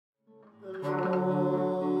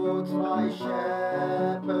Lord's my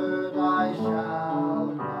shepherd, I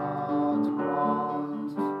shall not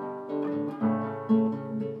want.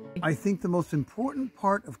 I think the most important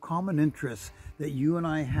part of common interests that you and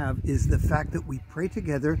I have is the fact that we pray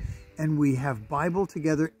together and we have Bible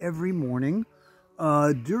together every morning.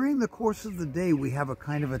 During the course of the day, we have a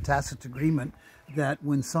kind of a tacit agreement that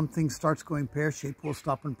when something starts going pear-shaped, we'll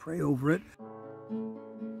stop and pray over it.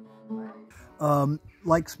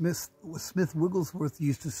 Like Smith Wigglesworth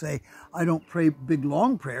used to say, I don't pray big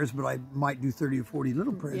long prayers, but I might do 30 or 40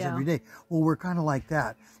 little prayers every day. Well, we're kind of like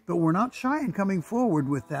that, but we're not shy in coming forward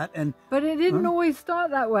with that. But it didn't always start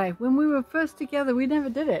that way. When we were first together, we never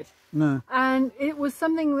did it. No. And it was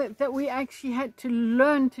something that we actually had to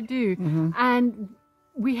learn to do. And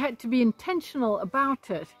we had to be intentional about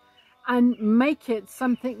it and make it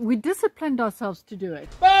something. We disciplined ourselves to do it.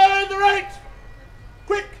 Bow in the right!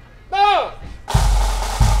 Quick, bow!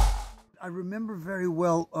 I remember very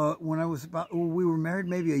well when I was we were married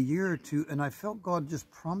maybe a year or two, and I felt God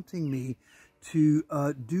just prompting me to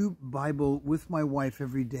do Bible with my wife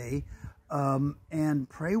every day and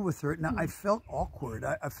pray with her. Now, I felt awkward.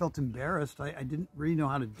 I felt embarrassed. I didn't really know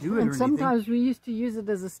how to do it. And sometimes we used to use it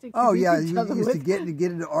as a stick. Oh, yeah, you used to get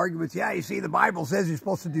into arguments. Yeah, you see, the Bible says you're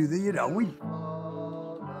supposed to do the, you know, we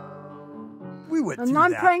went through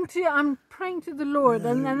that. I'm praying to the Lord,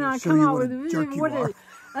 and then I come out with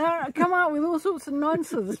I come out with all sorts of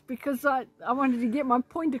nonsense because I wanted to get my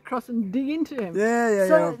point across and dig into him.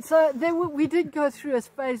 So we did go through a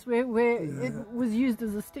phase where it was used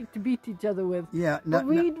as a stick to beat each other with. But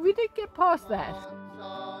we did get past that.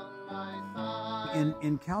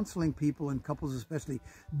 In counseling people and couples especially,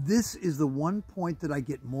 this is the one point that I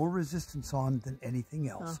get more resistance on than anything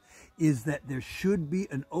else, is that there should be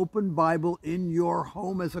an open Bible in your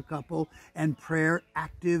home as a couple and prayer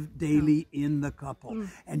active daily in the couple.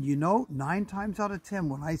 And you know, 9 times out of 10,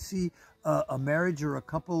 when I see a marriage or a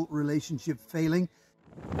couple relationship failing,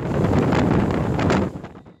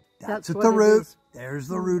 that's at the root. There's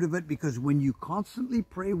the root of it, because when you constantly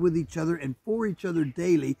pray with each other and for each other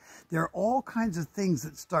daily, there are all kinds of things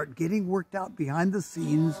that start getting worked out behind the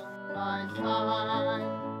scenes.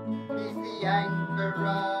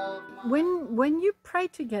 When you pray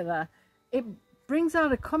together, it brings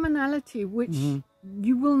out a commonality which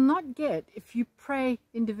you will not get if you pray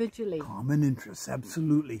individually. Common interests,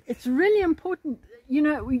 absolutely. It's really important. You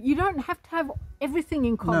know, you don't have to have everything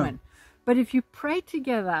in common, but if you pray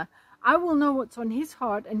together, I will know what's on his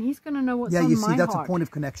heart, and he's going to know what's on my heart. Yeah, you see, that's a point of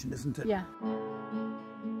connection, isn't it? Yeah.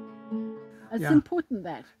 It's important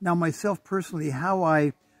that. Now, myself personally, how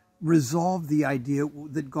I resolved the idea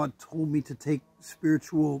that God told me to take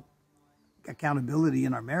spiritual accountability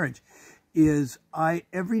in our marriage is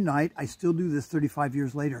every night, I still do this 35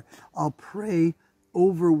 years later, I'll pray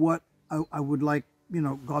over what I would like, you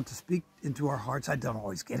know, God to speak into our hearts. I don't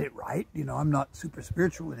always get it right. You know, I'm not super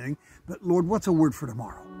spiritual or anything, but Lord, what's a word for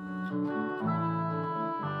tomorrow?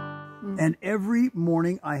 And every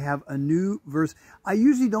morning I have a new verse. I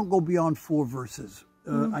usually don't go beyond 4 verses.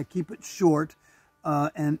 I keep it short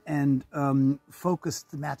and focused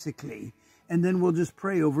thematically. And then we'll just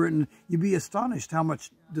pray over it. And you'd be astonished how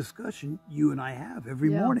much discussion you and I have every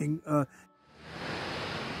morning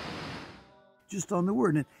just on the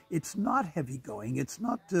word. And it's not heavy going. It's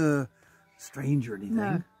not strange or anything.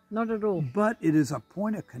 No, not at all. But it is a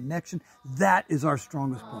point of connection. That is our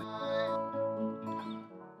strongest point.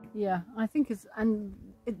 Yeah, I think if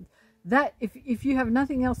you have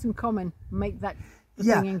nothing else in common, make that the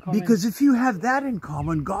thing in common. Because if you have that in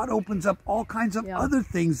common, God opens up all kinds of other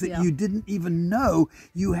things that you didn't even know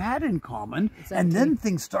you had in common, and then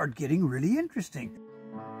things start getting really interesting.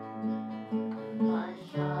 I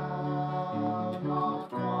shall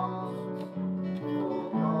not want, for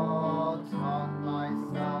God's on my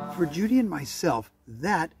side. For Judy and myself,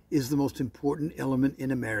 that is the most important element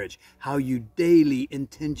in a marriage, how you daily,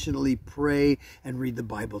 intentionally pray and read the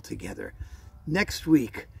Bible together. Next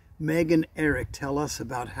week, Meg and Eric tell us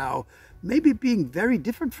about how maybe being very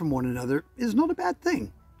different from one another is not a bad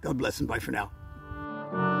thing. God bless and bye for now.